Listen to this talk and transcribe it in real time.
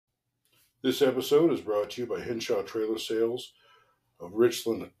This episode is brought to you by Henshaw Trailer Sales of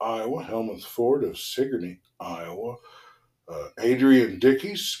Richland, Iowa, Helmuth Ford of Sigourney, Iowa, Adrian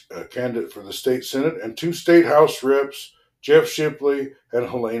Dickies, candidate for the state senate, and two state house reps, Jeff Shipley and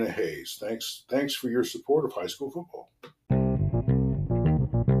Helena Hayes. Thanks for your support of high school football.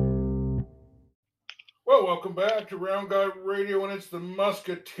 Well, welcome back to Round Guy Radio, and it's the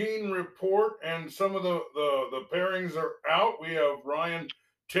Muscatine Report, and some of the pairings are out. We have Ryan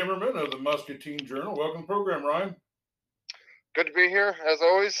Timmerman of the Muscatine Journal. Welcome to the program, Ryan. Good to be here, as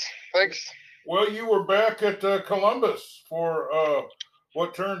always. Thanks. Well, you were back at Columbus for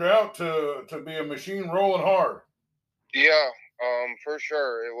what turned out to be a machine rolling hard. Yeah, for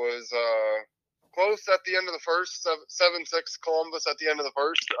sure. It was close at the end of the first, 7-6 Columbus at the end of the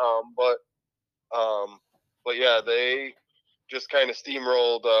first. But yeah, they just kind of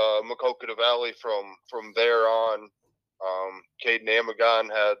steamrolled Maquoketa Valley from there on. Caden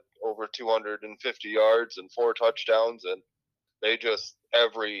Amagon had over 250 yards and 4 touchdowns, and they just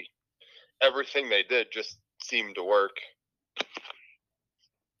everything they did just seemed to work.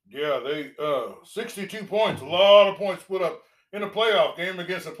 Yeah, they 62 points, a lot of points put up in a playoff game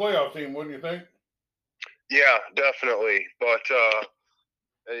against a playoff team, wouldn't you think? Yeah, definitely. But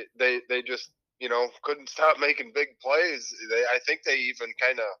they just couldn't stop making big plays. I think they even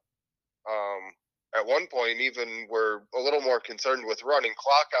kind of at one point even were a little more concerned with running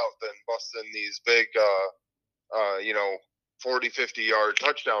clock out than busting these big 40, 50 yard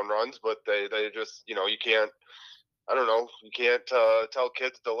touchdown runs. But they just you can't. I don't know. You can't tell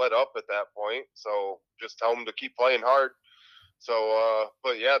kids to let up at that point. So just tell them to keep playing hard. So,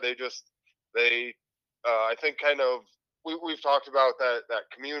 but yeah, I think kind of we've talked about that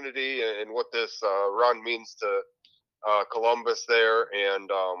community and what this run means to Columbus there, and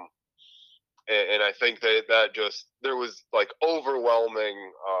I think that just there was like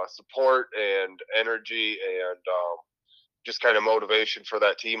overwhelming support and energy and just kind of motivation for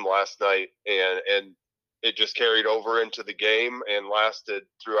that team last night, and it just carried over into the game and lasted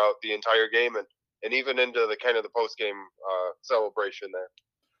throughout the entire game and even into the kind of the post game celebration there.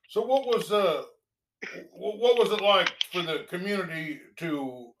 So what was it like for the community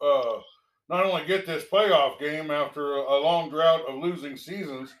to not only get this playoff game after a long drought of losing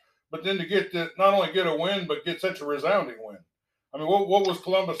seasons, but then to get not only get a win but get such a resounding win? I mean, what was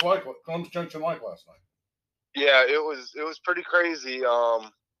Columbus Junction like last night? Yeah, it was pretty crazy.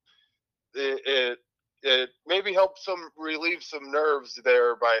 It maybe helped relieve some nerves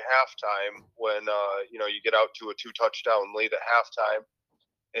there by halftime when you get out to a 2-touchdown lead at halftime,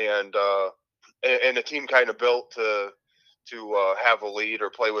 and a team kind of built to have a lead or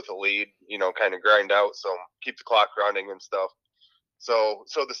play with a lead, kind of grind out some, keep the clock running and stuff. So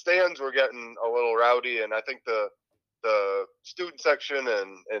the stands were getting a little rowdy, and I think the student section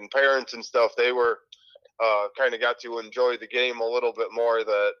and parents and stuff, they were kind of got to enjoy the game a little bit more.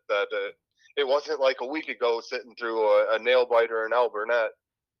 It wasn't like a week ago sitting through a nail biter in Alburnett,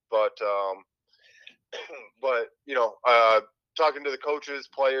 but talking to the coaches,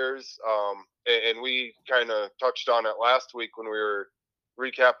 players, and we kind of touched on it last week when we were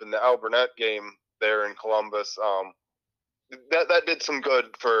recapping the Alburnett game there in Columbus. That did some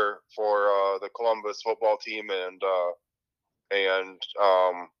good for the Columbus football team, and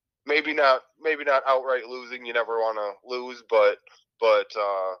maybe not outright losing. You never want to lose, but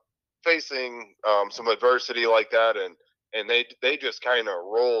facing some adversity like that, and they just kind of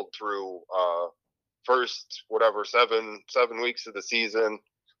rolled through first seven weeks of the season,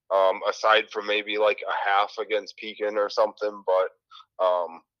 aside from maybe like a half against Pekin or something. But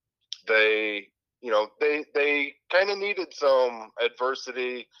they kind of needed some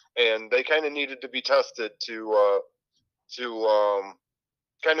adversity, and they kind of needed to be tested to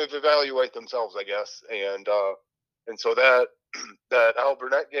kind of evaluate themselves, I guess. And so that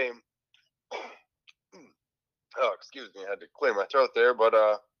Alburnett game, oh, excuse me, I had to clear my throat there, but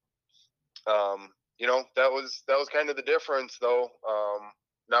that was kind of the difference, though.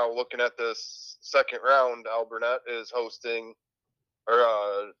 Now looking at this second round, Alburnett is hosting,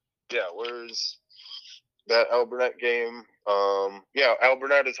 where's that Alburnett game?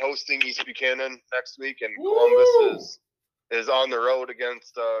 Alburnett is hosting East Buchanan next week, and Woo! Columbus is on the road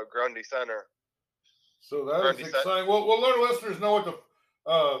against Grundy Center. So that is exciting. Well, we'll let our listeners know what the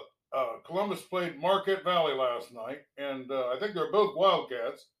Columbus played Marquette Valley last night, and I think they're both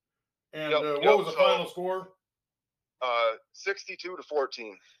Wildcats. And what was the final score?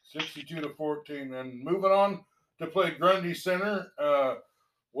 62-14. 62-14. And moving on to play Grundy Center.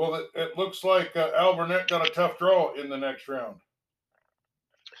 Well, it looks like Alburnett got a tough draw in the next round.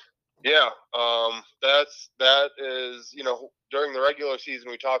 Yeah, that is during the regular season,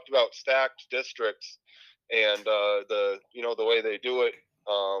 we talked about stacked districts, and the way they do it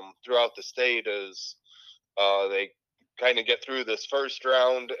throughout the state is they kind of get through this first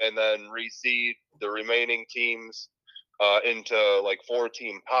round and then reseed the remaining teams into like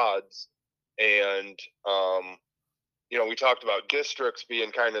 4-team pods, and we talked about districts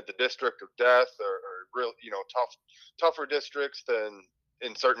being kind of the district of death, or real tougher districts than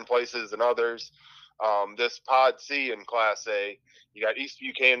in certain places than others. This Pod C in Class A, you got East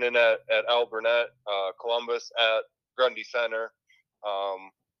Buchanan at Alburnett, Columbus at Grundy Center.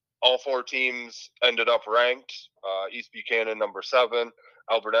 All 4 teams ended up ranked. East Buchanan number 7,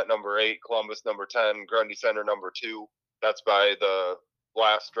 Alburnett number 8, Columbus number 10, Grundy Center number 2. That's by the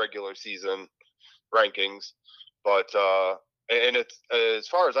last regular season rankings. But and it's, as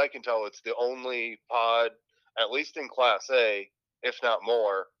far as I can tell, it's the only pod, at least in Class A, if not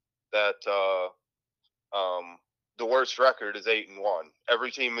more, that the worst record is 8-1.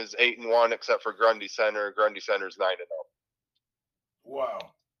 Every team is 8-1 except for Grundy Center. Grundy Center's 9-0.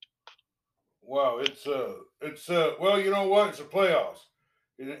 Wow, it's well, you know what? It's a playoffs,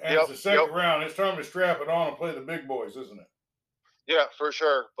 and it's the second round. It's time to strap it on and play the big boys, isn't it? Yeah, for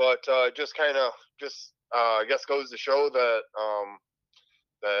sure. But I guess goes to show that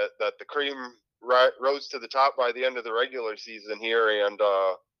that the cream rose to the top by the end of the regular season here, and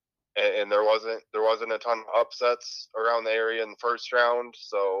there wasn't a ton of upsets around the area in the first round.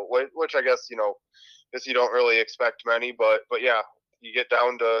 So which I guess you don't really expect many, but yeah, you get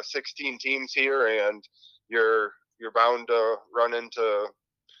down to 16 teams here, and you're bound to run into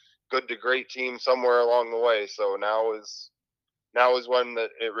good to great teams somewhere along the way. So now is when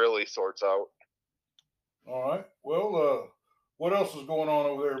it really sorts out. All right. Well, what else is going on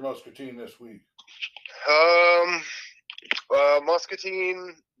over there in Muscatine this week?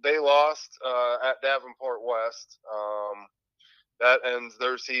 Muscatine, they lost at Davenport West. That ends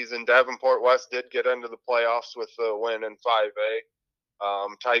their season. Davenport West did get into the playoffs with the win in 5A.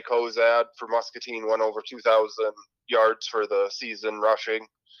 Ty Kozad for Muscatine went over 2,000 yards for the season rushing,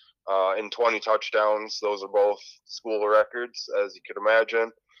 and 20 touchdowns. Those are both school records, as you could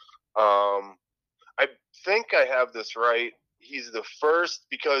imagine. I think I have this right. He's the first,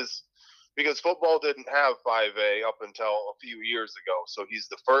 because football didn't have 5A up until a few years ago. So he's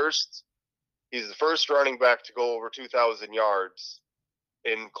the first running back to go over 2,000 yards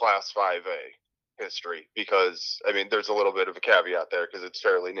in Class 5A history, because there's a little bit of a caveat there because it's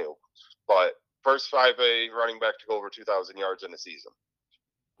fairly new. But first 5A running back to go over 2,000 yards in a season.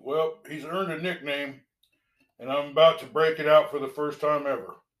 Well, he's earned a nickname, and I'm about to break it out for the first time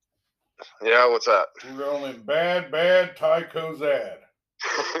ever. Yeah, what's that? We're calling him Bad Ty Kozad.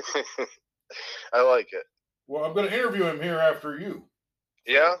 I like it. Well, I'm going to interview him here after you.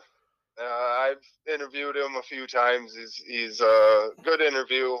 Yeah, I've interviewed him a few times. He's a good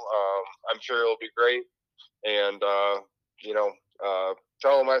interview. I'm sure it'll be great. And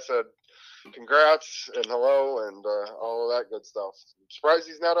tell him I said congrats and hello and all of that good stuff. I'm surprised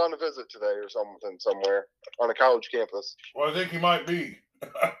he's not on a visit today or something somewhere on a college campus. Well, I think he might be.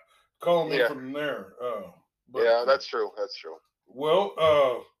 Calling me from there. Yeah, that's true. That's true. Well,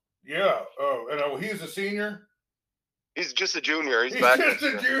 yeah. And he's a senior? He's just a junior. He's just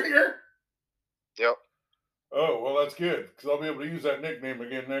a junior? Yep. Oh, well, that's good, because I'll be able to use that nickname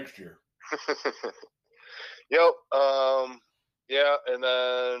again next year. Yep. Yeah, and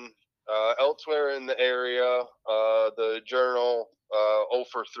then elsewhere in the area, the Journal 0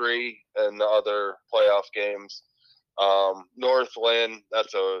 for 3 in the other playoff games. Northland,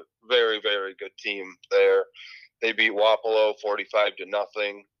 that's a very, very good team there. They beat Wapello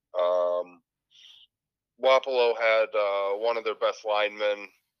 45-0. Wapello had one of their best linemen,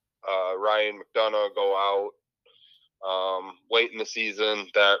 Ryan McDonough, go out late in the season.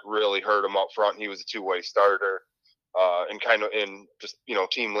 That really hurt him up front. He was a two-way starter, and kind of in just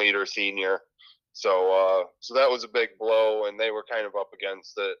team leader, senior. So that was a big blow, and they were kind of up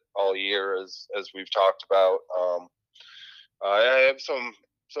against it all year, as we've talked about. I have some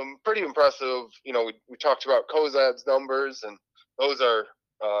pretty impressive. We talked about Kozad's numbers, and those are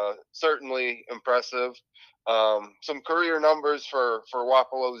certainly impressive. Some career numbers for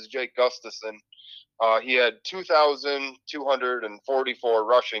Wapello's Jake Gustafson. He had 2,244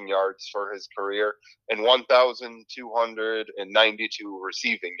 rushing yards for his career and 1,292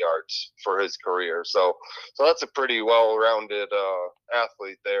 receiving yards for his career. So that's a pretty well-rounded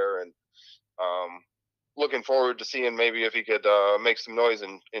athlete there, and looking forward to seeing maybe if he could make some noise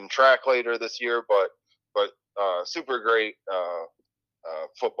in track later this year. But super great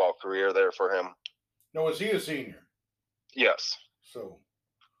football career there for him. Now, is he a senior? Yes. So,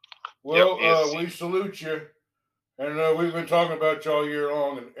 well, we salute you, And we've been talking about you all year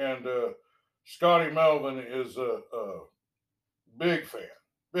long, and Scotty Melvin is a big fan,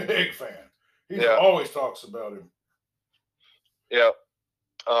 big fan. He's Yeah, always talks about him. yeah.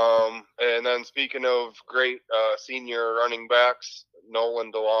 And then speaking of great senior running backs,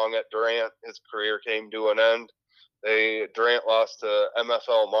 Nolan DeLong at Durant, his career came to an end. Durant lost to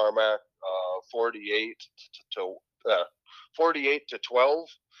MFL Marmac 48 to 12.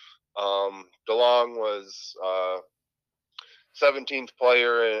 DeLong was 17th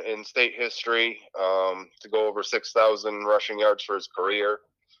player in state history to go over 6,000 rushing yards for his career.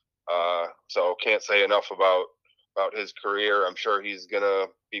 So can't say enough about his career. I'm sure he's gonna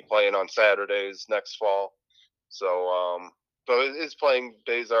be playing on Saturdays next fall. So so his playing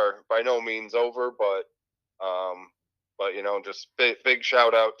days are by no means over, but just big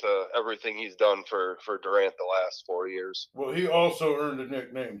shout out to everything he's done for Durant the last 4 years. Well, he also earned a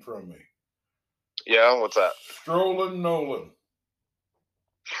nickname from me. Yeah, what's that? Strolling Nolan.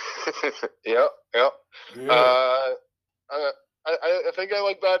 Yep. Yeah. I think I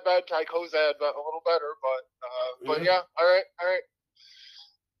like Bad Ty Kozad a little better, but yeah, all right.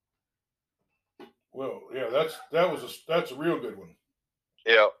 Well, yeah, that's a real good one.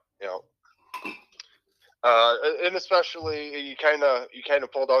 Yeah. And especially you kind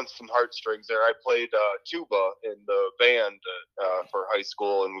of pulled on some heartstrings there. I played tuba in the band for high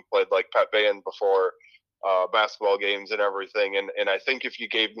school, and we played like pep band before basketball games and everything. And I think if you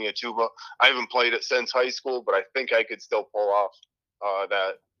gave me a tuba, I haven't played it since high school, but I think I could still pull off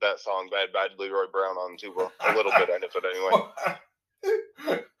that song Bad Leroy Brown on tuba a little bit of it anyway.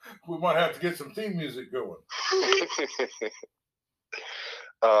 We might have to get some theme music going.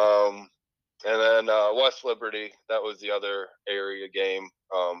 And then West Liberty, that was the other area game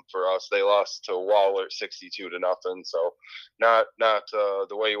for us. They lost to Waller 62-0. So not the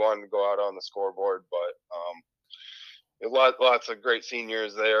way you wanted to go out on the scoreboard, but lots of great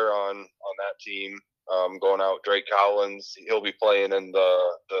seniors there on that team. Going out, Drake Collins, he'll be playing in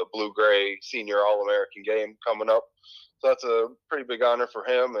the Blue Gray Senior All-American game coming up. So that's a pretty big honor for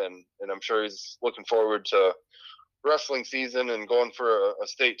him, and I'm sure he's looking forward to wrestling season and going for a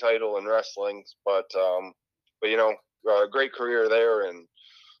state title in wrestling. But great career there, and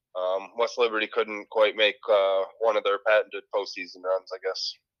West Liberty couldn't quite make one of their patented postseason runs, I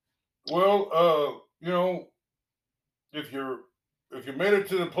guess. Well, if you made it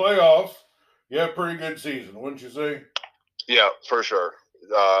to the playoffs, you had a pretty good season, wouldn't you say? Yeah, for sure.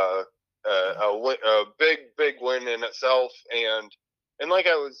 A big win in itself, and like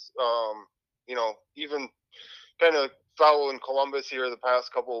I was, even kind of following Columbus here the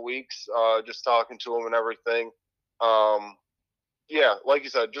past couple of weeks, just talking to them and everything. Yeah, like you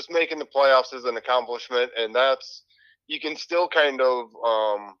said, just making the playoffs is an accomplishment, and that's you can still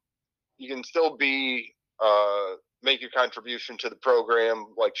be make your contribution to the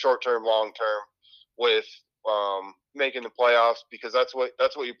program, like short term, long term, with making the playoffs, because that's what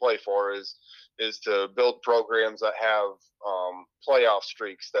you play for is to build programs that have playoff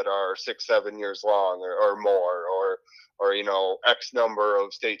streaks that are 6-7 years long or more, or X number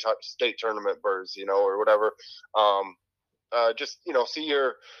of state tournament berths, or whatever. Just see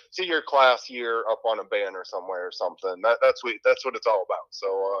your class year up on a banner somewhere or something. That's what it's all about.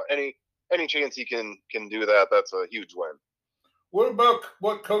 So any chance you can do that, that's a huge win. What about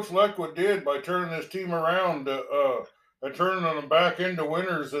what Coach Leckwood did by turning this team around, and turning them back into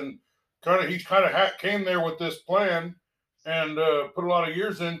winners, and he came there with this plan and put a lot of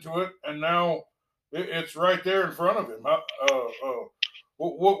years into it, and now it's right there in front of him.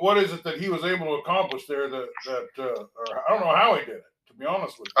 What is it that he was able to accomplish there or I don't know how he did it, to be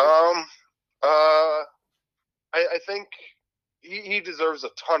honest with you. I think he deserves a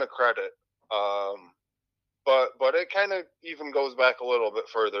ton of credit. But it kind of even goes back a little bit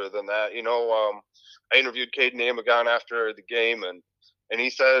further than that. I interviewed Caden Amagon after the game, and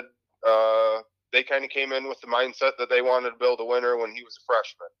he said they kind of came in with the mindset that they wanted to build a winner when he was a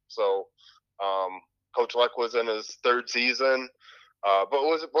freshman. So Coach Leck was in his third season, but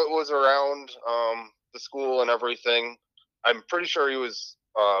was around the school and everything. I'm pretty sure he was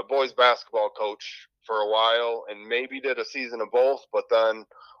boys basketball coach for a while, and maybe did a season of both, but then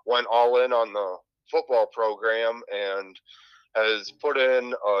went all in on the football program and has put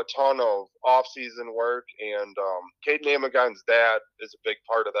in a ton of off-season work. And Caden Amagon's dad is a big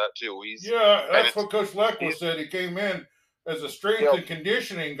part of that too. That's what Coach Leckwood said. He came in as a strength and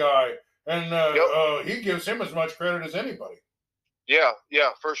conditioning guy, and he gives him as much credit as anybody. Yeah,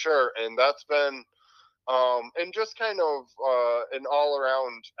 for sure. And that's been and just kind of an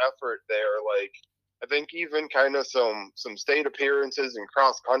all-around effort there. Like I think even kind of some state appearances in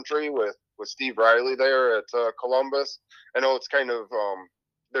cross country with Steve Riley there at Columbus. I know it's kind of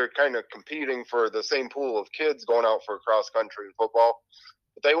they're kind of competing for the same pool of kids going out for cross country and football.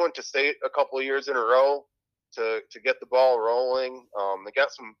 But they went to state a couple of years in a row to get the ball rolling. They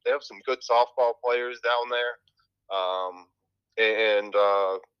have some good softball players down there, and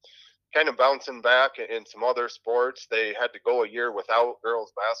kind of bouncing back in some other sports. They had to go a year without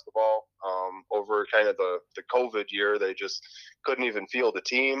girls basketball over kind of the COVID year. They just couldn't even field a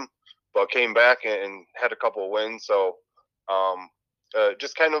team, but came back and had a couple of wins. So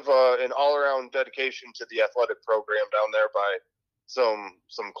just kind of an all-around dedication to the athletic program down there by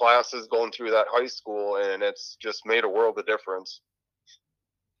some classes going through that high school, and it's just made a world of difference.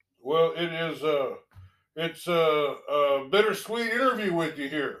 Well, it's a bittersweet interview with you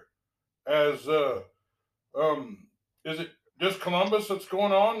here. As is it just Columbus that's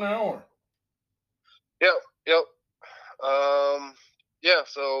going on now, or? Yep. Yeah.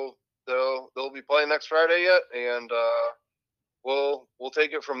 So they'll be playing next Friday yet, and we'll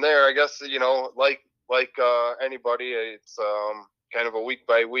take it from there. I guess like anybody, it's kind of a week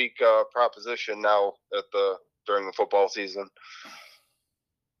by week proposition now during the football season.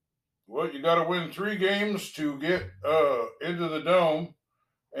 Well, you got to win 3 games to get into the dome,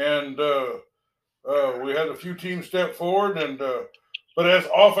 and we had a few teams step forward, and but as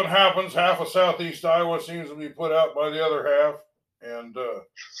often happens, half of Southeast Iowa seems to be put out by the other half, and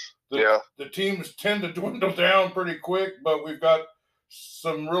the teams tend to dwindle down pretty quick. But we've got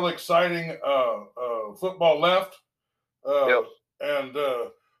some real exciting football left, and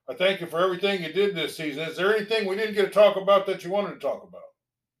I thank you for everything you did this season. Is there anything we didn't get to talk about that you wanted to talk about?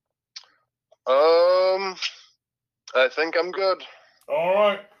 I think I'm good. All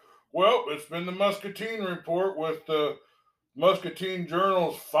right. Well, it's been the Muscatine Report with the Muscatine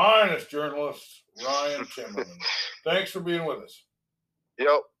Journal's finest journalist, Ryan Timmerman. Thanks for being with us.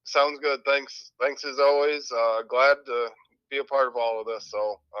 Yep, sounds good. Thanks as always. Glad to be a part of all of this.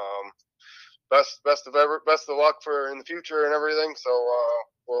 So, best of luck for in the future and everything. So,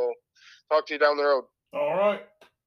 we'll talk to you down the road. All right.